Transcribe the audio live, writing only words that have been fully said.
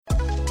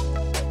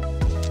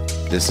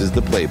This is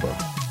the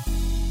playbook.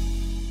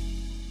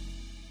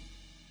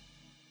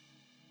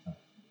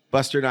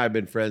 Buster and I have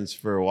been friends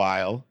for a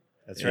while.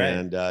 That's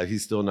right. And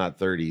he's still not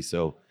 30.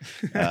 So,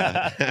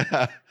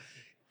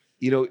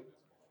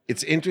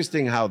 it's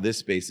interesting how this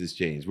space has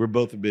changed. We're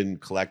both have been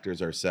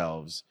collectors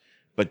ourselves,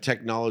 but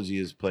technology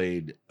has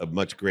played a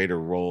much greater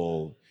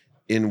role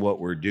in what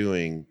we're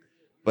doing.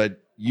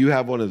 But you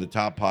have one of the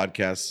top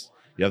podcasts.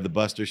 You have the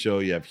Buster Show.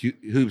 You have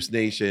Hoops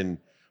Nation.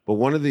 But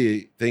one of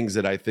the things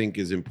that I think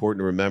is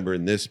important to remember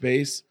in this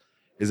space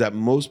is that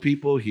most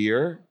people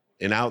here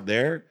and out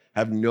there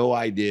have no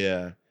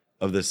idea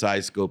of the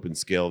size, scope, and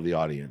scale of the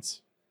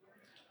audience.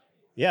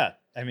 Yeah,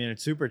 I mean,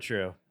 it's super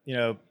true.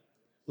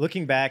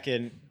 Looking back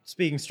and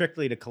speaking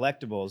strictly to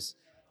collectibles,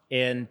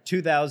 in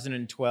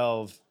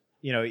 2012,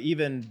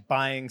 even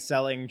buying,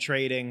 selling,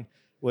 trading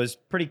was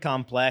pretty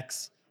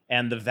complex,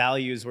 and the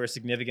values were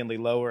significantly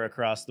lower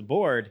across the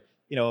board.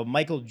 A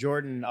Michael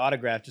Jordan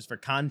autograph, just for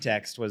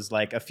context, was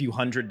like a few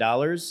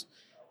 $100s.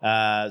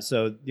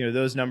 So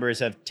those numbers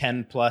have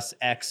 10 plus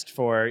X'd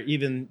for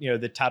even,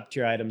 the top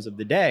tier items of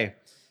the day,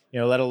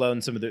 let alone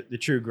some of the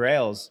true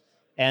grails.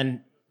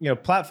 And,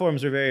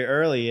 platforms were very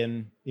early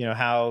in,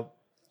 how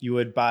you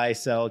would buy,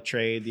 sell,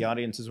 trade. The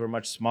audiences were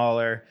much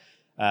smaller.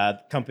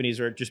 Companies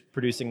were just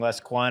producing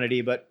less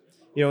quantity. But,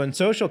 when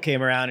social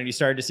came around and you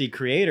started to see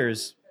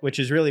creators, which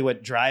is really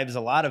what drives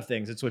a lot of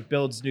things. It's what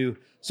builds new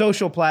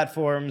social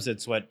platforms.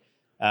 It's what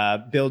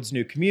builds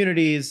new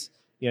communities.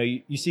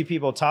 You see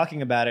people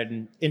talking about it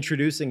and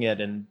introducing it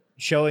and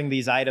showing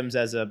these items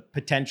as a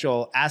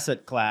potential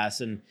asset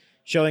class and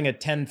showing a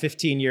 10,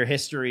 15-year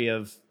history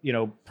of,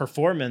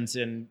 performance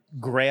in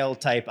grail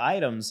type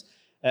items,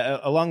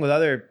 along with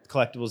other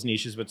collectibles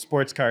niches, but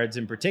sports cards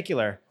in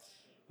particular.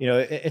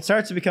 It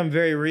starts to become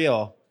very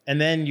real. And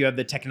then you have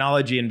the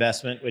technology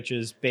investment, which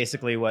is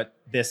basically what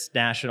this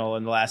national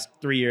in the last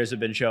 3 years have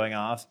been showing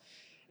off.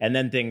 And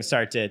then things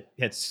start to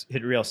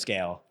hit real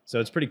scale. So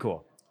it's pretty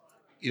cool.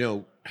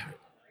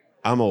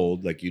 I'm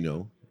old, like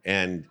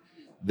and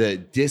the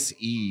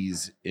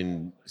dis-ease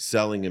in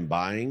selling and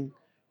buying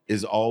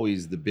is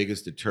always the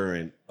biggest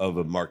deterrent of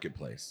a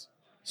marketplace.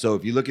 So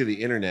if you look at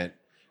the internet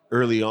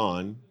early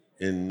on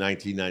in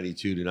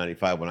 1992 to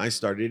 95, when I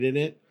started in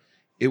it,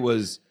 it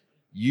was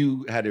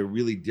you had a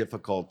really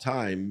difficult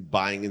time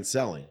buying and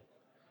selling.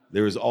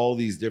 There was all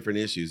these different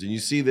issues. And you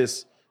see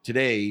this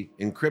today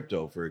in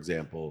crypto, for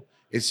example.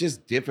 It's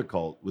just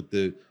difficult with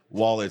the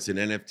wallets and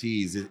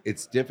NFTs.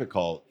 It's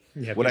difficult.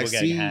 Yeah, what I people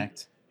getting see,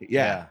 hacked.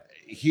 Yeah.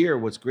 Here,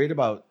 what's great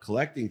about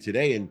collecting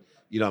today, and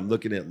I'm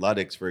looking at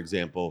Ludex, for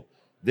example,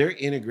 they're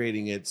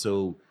integrating it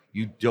so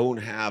you don't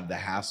have the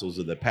hassles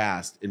of the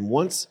past. And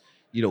once,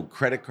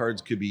 credit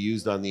cards could be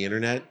used on the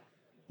internet,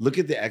 look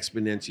at the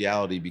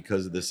exponentiality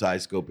because of the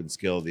size, scope, and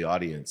scale of the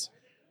audience.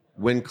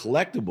 When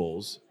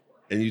collectibles,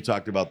 and you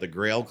talked about the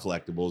Grail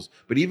collectibles,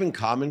 but even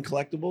common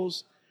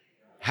collectibles,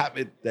 have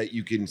it that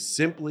you can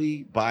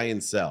simply buy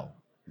and sell,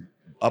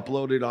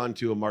 upload it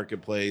onto a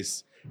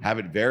marketplace, have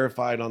it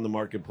verified on the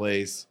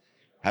marketplace,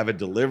 have it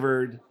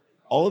delivered.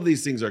 All of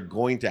these things are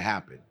going to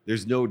happen.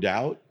 There's no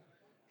doubt.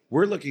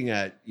 We're looking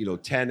at,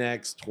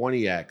 10x,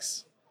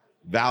 20x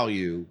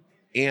value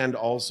and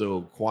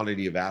also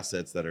quantity of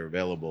assets that are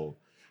available.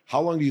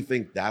 How long do you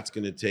think that's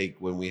going to take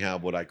when we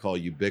have what I call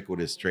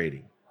ubiquitous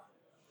trading?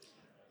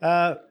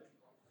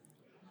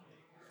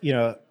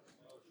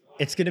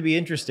 It's going to be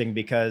interesting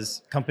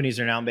because companies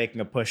are now making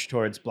a push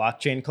towards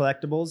blockchain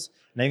collectibles.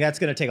 And I think that's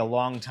going to take a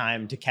long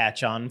time to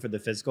catch on for the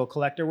physical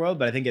collector world,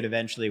 but I think it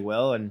eventually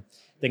will, and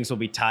things will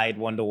be tied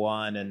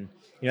one-to-one. And,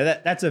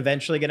 that's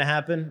eventually going to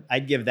happen.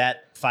 I'd give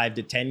that 5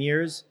 to 10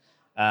 years.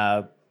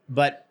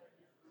 But,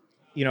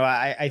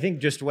 I think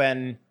just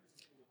when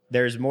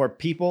there's more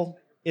people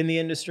in the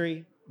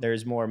industry,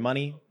 there's more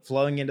money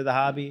flowing into the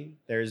hobby,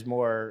 there's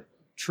more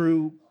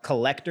true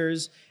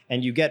collectors,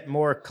 and you get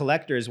more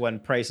collectors when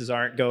prices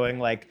aren't going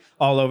like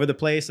all over the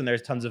place and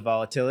there's tons of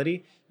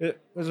volatility.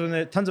 When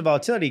there's tons of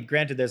volatility,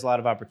 granted, there's a lot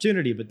of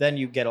opportunity, but then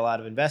you get a lot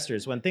of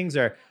investors. When things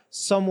are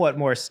somewhat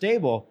more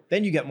stable,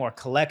 then you get more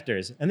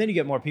collectors, and then you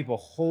get more people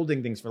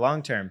holding things for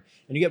long term,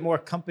 and you get more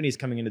companies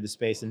coming into the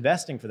space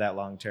investing for that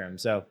long term.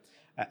 So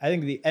I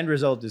think the end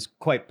result is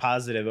quite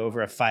positive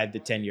over a 5 to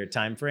 10 year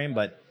time frame,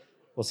 but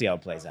we'll see how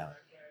it plays out.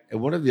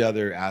 And one of the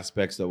other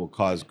aspects that will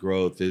cause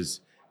growth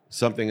is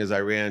something as I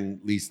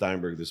ran Lee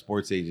Steinberg, the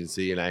sports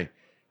agency, and I,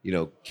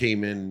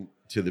 came in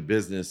to the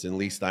business, and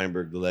Lee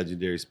Steinberg, the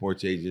legendary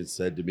sports agent,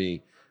 said to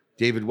me,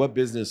 "David, what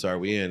business are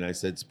we in?" I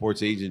said,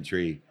 "Sports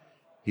agentry."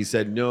 He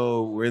said,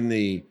 "No, we're in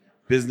the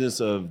business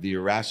of the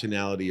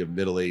irrationality of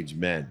middle-aged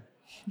men."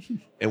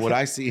 And what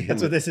I see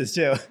That's what this is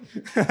too.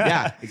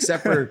 Yeah,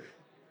 except for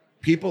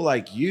people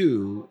like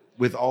you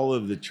with all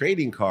of the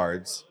trading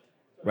cards,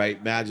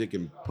 right? Magic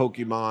and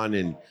Pokemon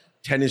and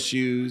tennis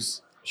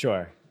shoes.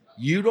 Sure.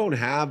 You don't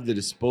have the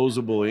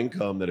disposable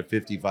income that a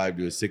 55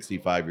 to a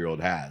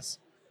 65-year-old has,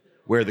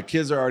 where the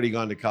kids are already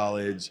gone to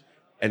college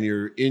and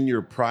you're in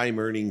your prime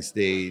earning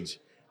stage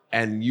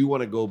and you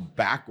want to go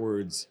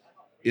backwards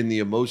in the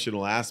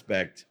emotional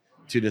aspect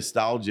to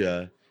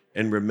nostalgia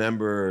and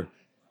remember,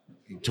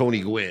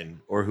 Tony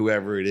Gwynn or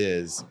whoever it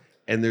is,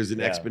 and there's an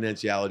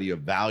exponentiality of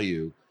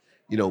value.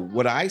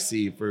 What I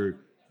see for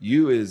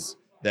you is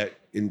that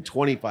in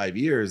 25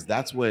 years,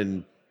 that's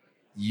when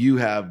you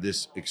have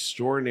this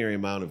extraordinary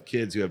amount of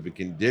kids who have been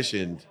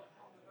conditioned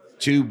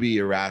to be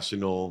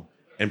irrational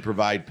and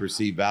provide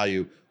perceived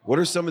value. What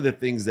are some of the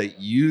things that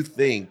you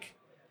think,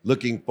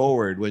 looking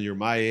forward when you're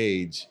my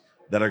age,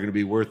 that are going to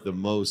be worth the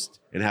most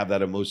and have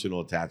that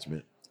emotional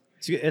attachment?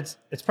 It's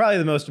probably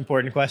the most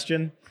important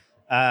question.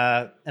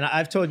 And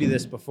I've told you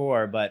this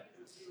before, but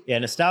yeah,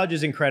 nostalgia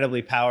is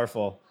incredibly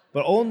powerful,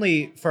 but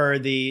only for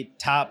the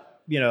top,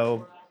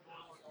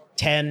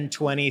 10,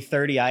 20,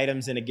 30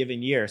 items in a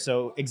given year.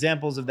 So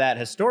examples of that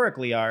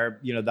historically are,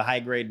 the high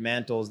grade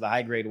Mantles, the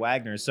high grade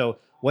Wagners. So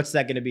what's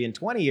that going to be in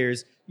 20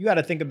 years? You got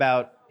to think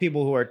about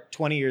people who are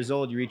 20 years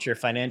old, you reach your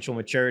financial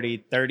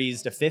maturity,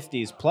 30s to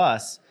 50s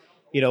plus,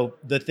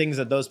 the things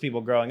that those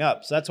people growing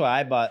up. So that's why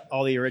I bought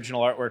all the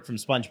original artwork from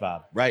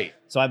SpongeBob. Right.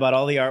 So I bought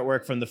all the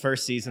artwork from the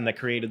first season that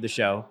created the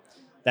show.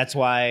 That's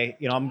why,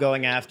 I'm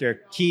going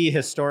after key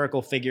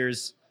historical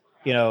figures,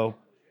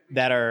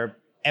 that are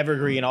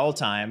evergreen all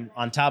time.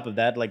 On top of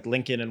that, like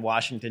Lincoln and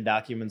Washington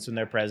documents from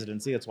their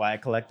presidency. That's why I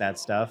collect that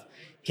stuff.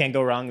 Can't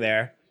go wrong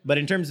there. But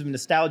in terms of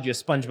nostalgia,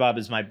 SpongeBob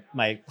is my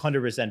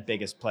 100%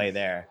 biggest play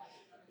there.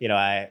 You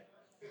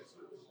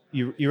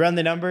run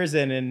the numbers,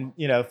 and in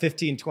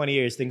 15, 20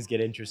 years, things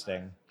get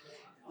interesting.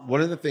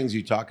 One of the things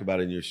you talk about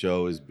in your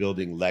show is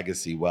building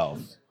legacy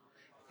wealth,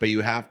 but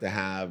you have to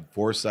have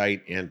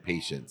foresight and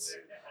patience.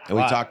 And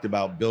we talked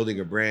about building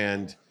a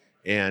brand,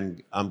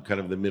 and I'm kind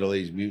of the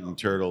middle-aged mutant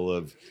turtle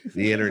of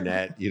the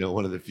internet,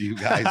 one of the few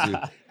guys who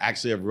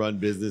actually have run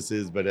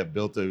businesses, but have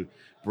built a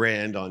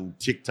brand on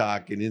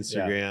TikTok and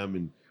Instagram,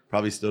 and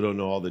probably still don't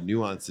know all the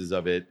nuances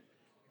of it.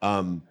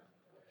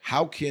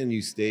 How can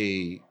you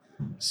stay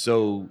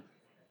so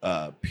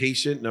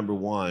patient, number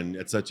one,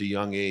 at such a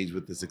young age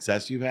with the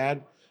success you've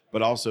had,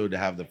 but also to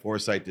have the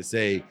foresight to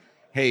say,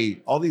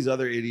 hey, all these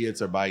other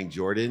idiots are buying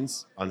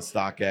Jordans on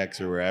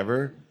StockX or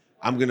wherever.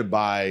 I'm going to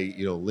buy,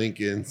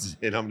 Lincoln's,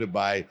 and I'm going to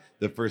buy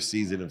the first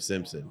season of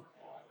Simpson.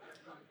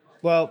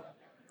 Well,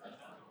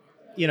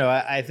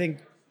 I think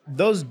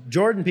those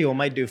Jordan people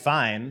might do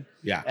fine.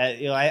 Yeah.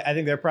 I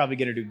think they're probably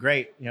going to do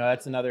great.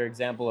 That's another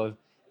example of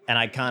an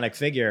iconic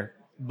figure.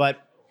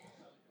 But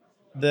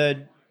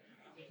the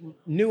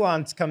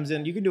nuance comes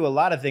in. You can do a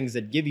lot of things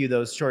that give you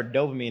those short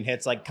dopamine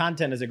hits. Like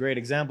content is a great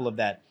example of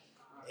that.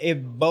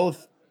 It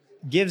both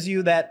gives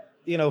you that,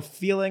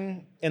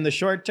 feeling in the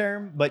short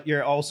term, but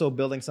you're also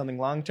building something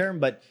long term.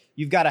 But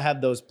you've got to have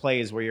those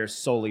plays where you're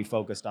solely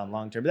focused on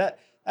long term.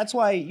 That's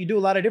why you do a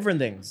lot of different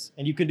things,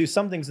 and you can do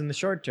some things in the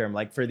short term.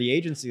 Like for the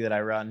agency that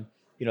I run,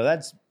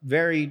 that's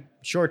very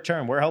short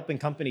term. We're helping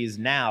companies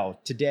now,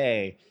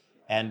 today,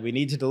 and we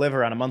need to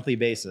deliver on a monthly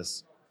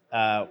basis.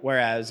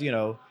 Whereas,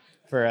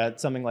 for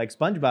something like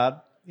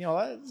SpongeBob,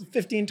 it's a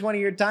 15,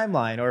 20-year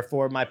timeline. Or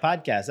for my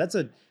podcast, that's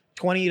a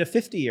 20 to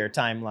 50-year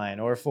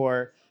timeline. Or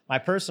for my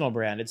personal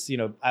brand, it's,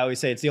 I always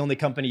say it's the only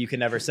company you can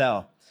never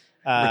sell.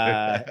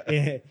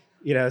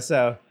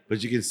 So.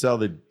 But you can sell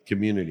the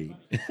community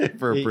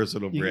for a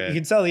personal brand. You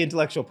can sell the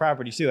intellectual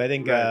property too. I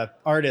think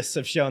artists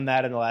have shown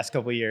that in the last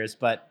couple of years.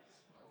 But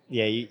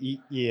yeah,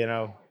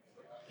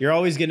 you're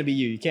always going to be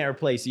you. You can't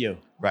replace you.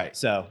 Right.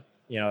 So,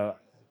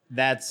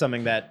 that's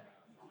something that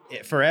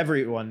for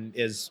everyone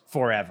is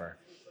forever.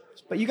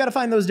 But you got to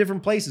find those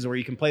different places where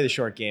you can play the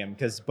short game,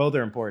 because both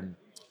are important.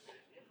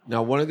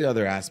 Now, one of the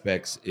other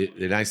aspects,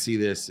 and I see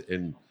this,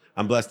 and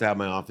I'm blessed to have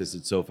my office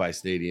at SoFi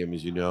Stadium,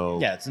 as you know.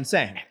 Yeah, it's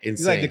insane. Insane.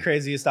 It's like the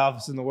craziest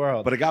office in the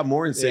world. But it got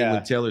more insane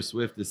when Taylor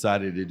Swift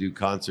decided to do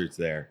concerts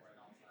there.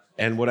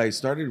 And what I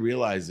started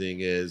realizing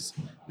is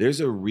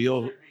there's a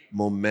real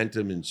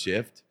momentum and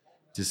shift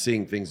to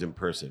seeing things in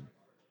person.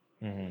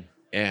 Mm-hmm.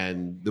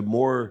 And the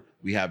more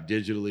we have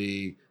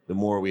digitally, the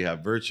more we have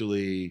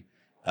virtually,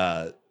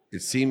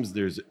 it seems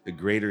there's a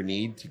greater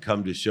need to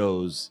come to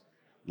shows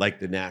like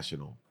the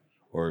National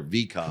or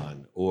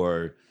VCon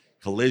or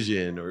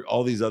Collision or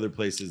all these other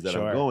places that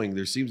I'm going.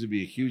 There seems to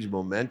be a huge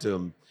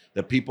momentum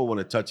that people want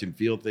to touch and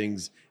feel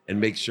things and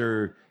make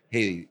sure,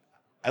 hey,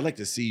 I'd like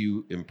to see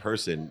you in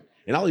person.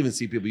 And I'll even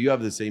see people, you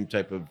have the same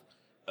type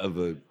of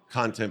a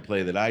content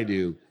play that I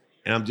do.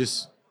 And I'm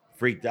just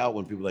freaked out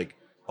when people are like,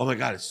 oh my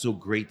God, it's so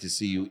great to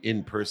see you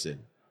in person.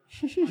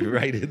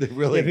 Right?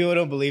 Really, yeah, people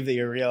don't believe that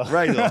you're real.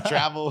 Right. They'll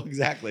travel.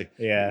 Exactly.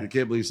 Yeah. I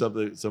can't believe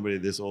somebody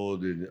this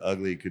old and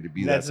ugly could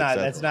be that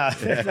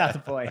successful. That's not the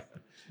point.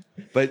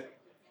 But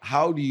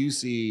how do you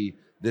see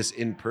this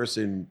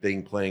in-person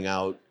thing playing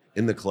out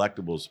in the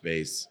collectible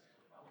space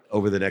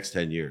over the next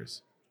 10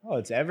 years? Oh,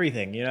 it's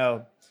everything.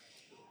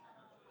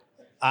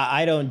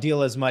 I don't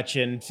deal as much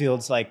in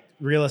fields like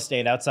real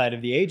estate outside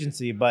of the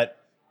agency, but,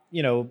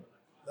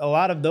 a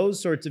lot of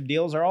those sorts of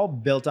deals are all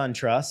built on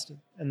trust.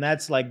 And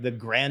that's like the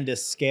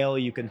grandest scale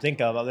you can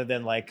think of, other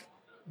than like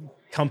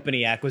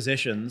company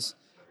acquisitions.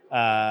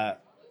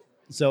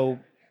 So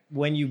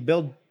when you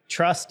build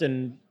trust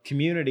and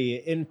community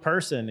in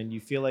person and you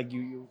feel like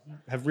you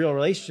have real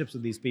relationships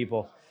with these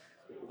people,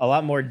 a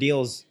lot more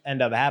deals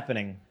end up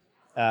happening.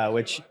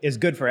 which is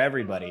good for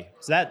everybody.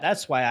 So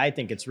that's why I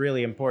think it's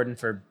really important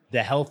for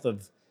the health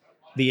of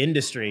the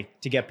industry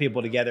to get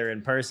people together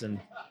in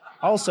person.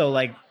 Also,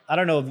 like, I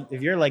don't know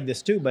if you're like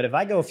this too, but if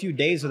I go a few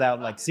days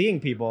without like seeing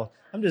people,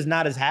 I'm just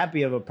not as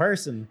happy of a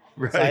person.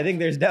 Right. So I think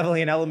there's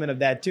definitely an element of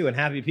that too, and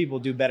happy people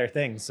do better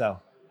things. So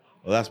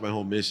Well, that's my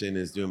whole mission,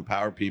 is to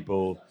empower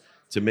people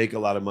to make a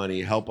lot of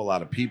money, help a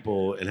lot of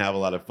people, and have a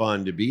lot of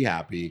fun, to be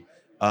happy.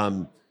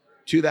 Um,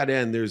 to that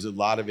end, there's a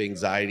lot of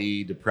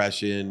anxiety,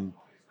 depression.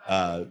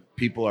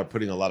 People are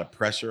putting a lot of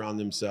pressure on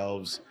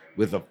themselves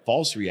with a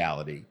false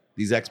reality.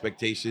 These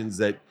expectations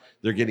that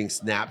they're getting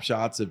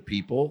snapshots of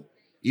people,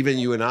 even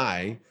you and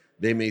I,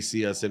 they may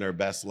see us in our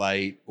best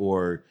light,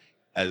 or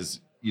as,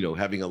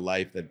 having a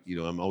life that,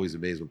 I'm always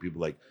amazed when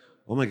people are like,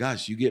 oh my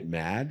gosh, you get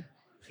mad?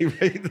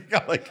 Right?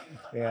 I'm like,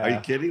 yeah, are you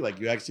kidding? Like,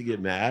 you actually get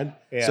mad?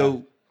 Yeah.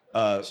 So,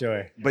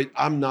 Sure. but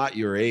I'm not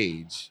your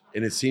age,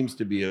 and it seems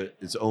to be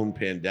its own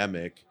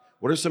pandemic.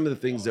 What are some of the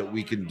things that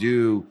we can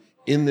do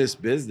in this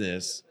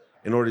business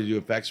in order to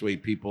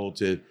effectuate people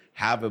to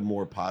have a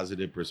more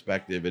positive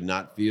perspective and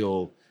not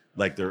feel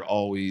like they're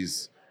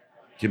always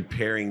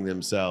comparing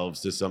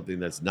themselves to something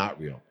that's not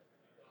real?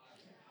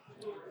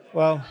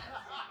 Well,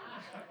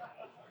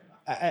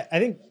 I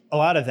think a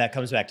lot of that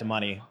comes back to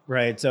money,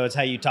 right? So it's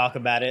how you talk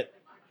about it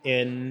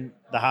in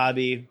the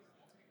hobby.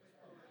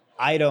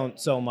 I don't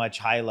so much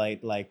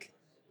highlight like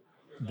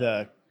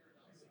the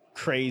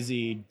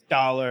crazy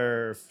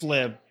dollar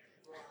flip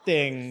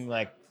thing,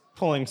 like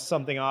pulling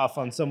something off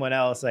on someone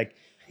else. Like,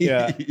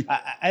 yeah,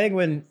 I think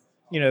when,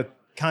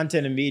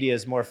 content and media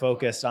is more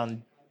focused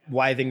on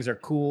why things are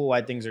cool,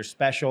 why things are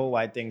special,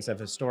 why things have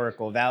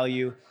historical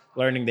value,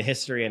 learning the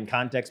history and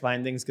context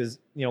behind things. Because,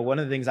 one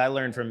of the things I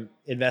learned from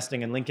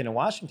investing in Lincoln and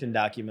Washington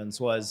documents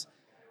was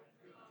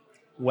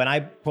when I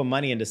put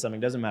money into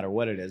something, doesn't matter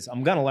what it is,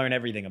 I'm going to learn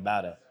everything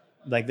about it.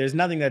 Like, there's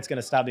nothing that's going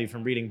to stop me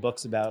from reading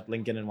books about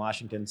Lincoln and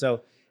Washington.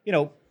 So,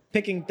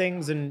 picking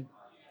things and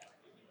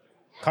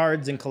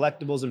cards and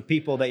collectibles and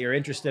people that you're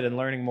interested in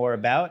learning more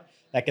about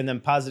that can then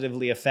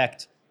positively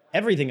affect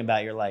everything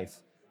about your life.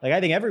 Like,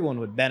 I think everyone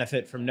would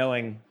benefit from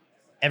knowing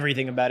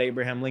everything about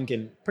Abraham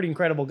Lincoln. Pretty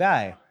incredible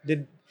guy.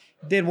 Did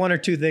one or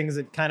two things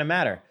that kind of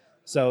matter.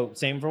 So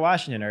same for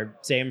Washington, or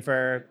same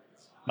for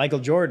Michael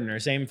Jordan, or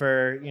same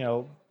for,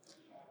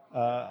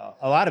 a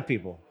lot of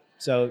people.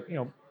 So,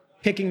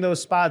 picking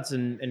those spots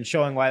and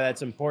showing why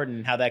that's important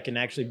and how that can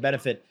actually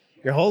benefit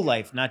your whole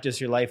life, not just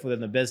your life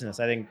within the business.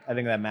 I think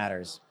that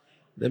matters.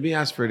 Let me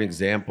ask for an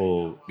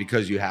example,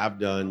 because you have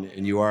done,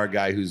 and you are a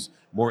guy who's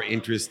more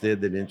interested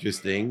than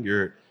interesting.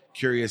 You're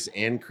curious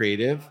and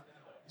creative.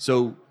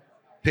 So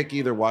pick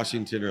either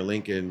Washington or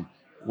Lincoln.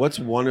 What's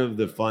one of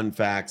the fun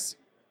facts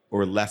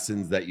or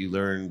lessons that you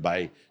learned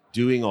by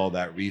doing all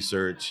that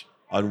research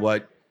on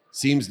what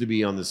seems to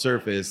be on the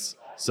surface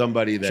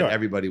somebody that Sure.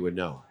 everybody would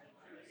know?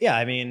 Yeah,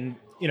 I mean,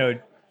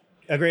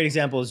 a great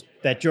example is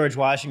that George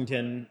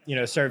Washington,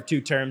 served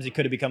 2 terms. He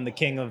could have become the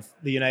king of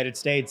the United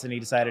States, and he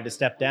decided to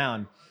step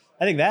down.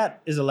 I think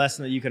that is a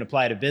lesson that you can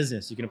apply to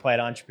business. You can apply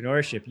to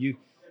entrepreneurship.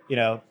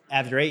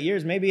 After 8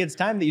 years, maybe it's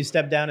time that you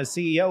step down as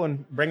CEO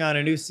and bring on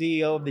a new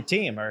CEO of the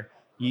team, or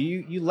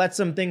you let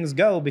some things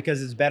go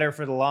because it's better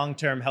for the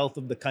long-term health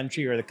of the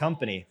country or the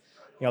company.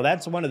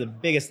 That's one of the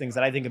biggest things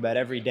that I think about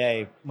every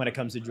day when it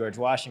comes to George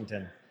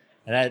Washington.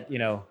 And that,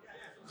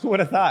 who would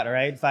have thought,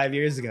 right? 5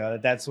 years ago,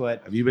 that's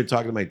what. Have you been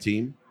talking to my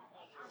team?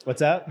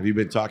 What's up? Have you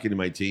been talking to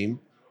my team?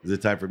 Is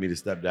it time for me to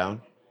step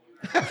down?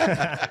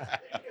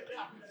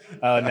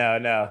 Oh,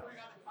 no.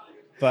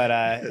 But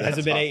has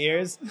it been 8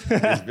 years?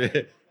 It's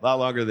been a lot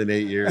longer than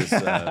 8 years,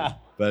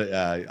 but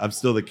I'm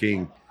still the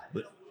king.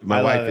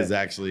 My wife is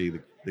actually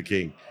the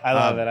king. I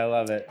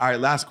love it. All right,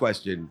 last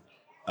question.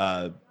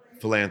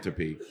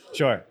 Philanthropy.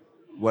 Sure.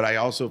 What I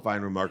also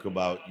find remarkable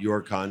about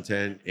your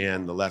content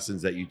and the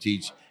lessons that you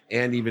teach,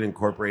 and even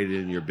incorporated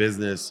in your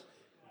business,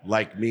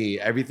 like me,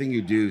 everything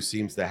you do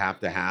seems to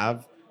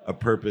have a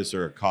purpose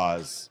or a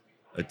cause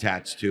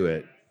attached to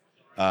it.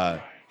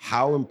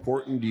 How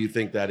important do you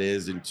think that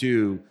is? And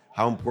 2,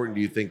 how important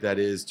do you think that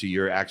is to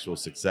your actual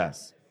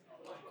success?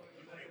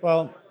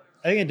 Well,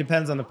 I think it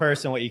depends on the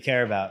person, what you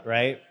care about,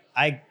 right?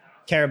 I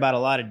care about a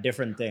lot of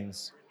different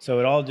things. So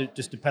it all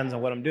just depends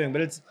on what I'm doing,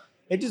 but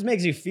it just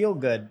makes you feel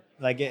good.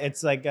 Like,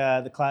 it's like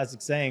the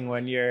classic saying,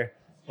 when you're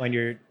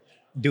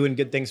doing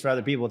good things for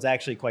other people, it's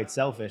actually quite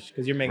selfish,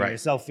 because you're making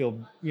yourself feel,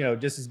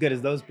 just as good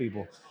as those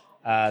people.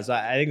 So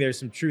I think there's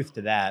some truth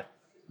to that,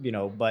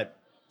 but,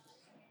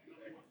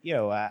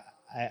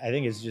 I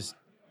think it's just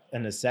a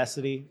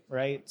necessity,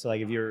 right? So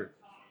like, if you're,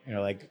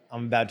 like,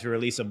 I'm about to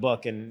release a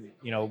book, and,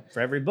 for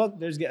every book,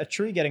 there's a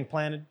tree getting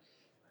planted,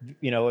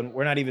 and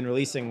we're not even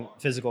releasing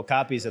physical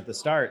copies at the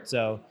start.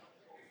 So,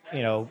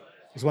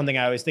 there's one thing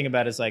I always think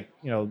about is, like,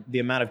 the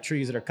amount of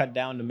trees that are cut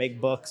down to make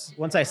books.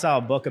 Once I saw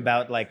a book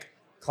about like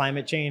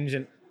climate change,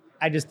 and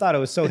I just thought it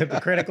was so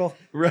hypocritical.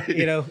 Right.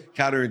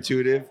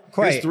 Counterintuitive.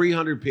 Quite. There's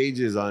 300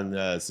 pages on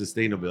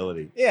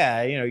sustainability.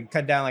 Yeah. You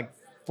cut down like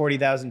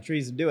 40,000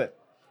 trees to do it.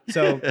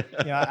 So,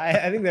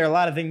 I think there are a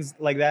lot of things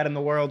like that in the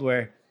world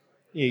where,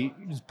 you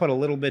just put a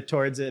little bit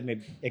towards it.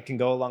 Maybe it can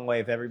go a long way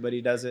if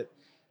everybody does it.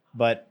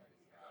 But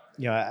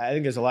I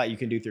think there's a lot you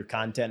can do through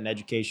content and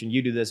education.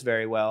 You do this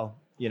very well.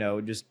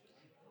 Just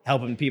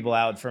helping people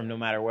out from no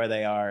matter where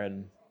they are,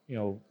 and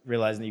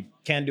realizing you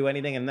can do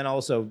anything, and then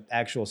also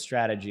actual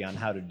strategy on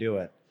how to do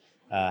it.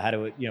 How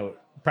to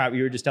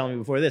you were just telling me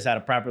before this how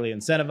to properly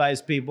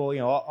incentivize people.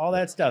 All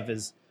that stuff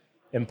is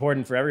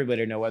important for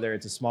everybody to know, whether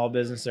it's a small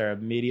business or a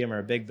medium or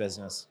a big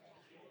business.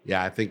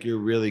 Yeah, I think you're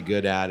really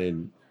good at it.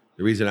 And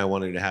the reason I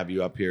wanted to have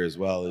you up here as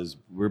well is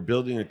we're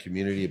building a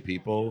community of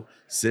people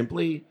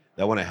simply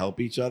that want to help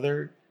each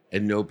other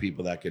and know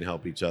people that can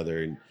help each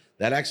other. And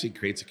that actually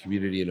creates a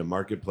community in a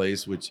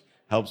marketplace, which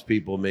helps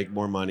people make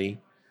more money,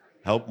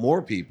 help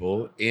more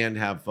people, and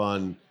have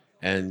fun.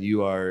 And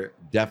you are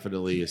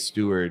definitely a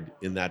steward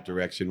in that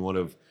direction. One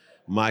of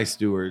my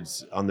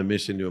stewards on the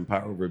mission to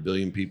empower over 1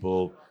 billion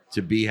people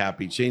to be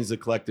happy, change the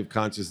collective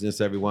consciousness,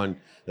 everyone.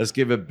 Let's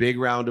give a big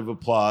round of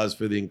applause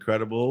for the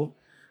incredible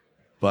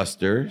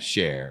Buster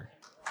Share.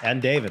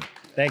 And David,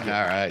 thank you.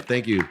 All right.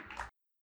 Thank you.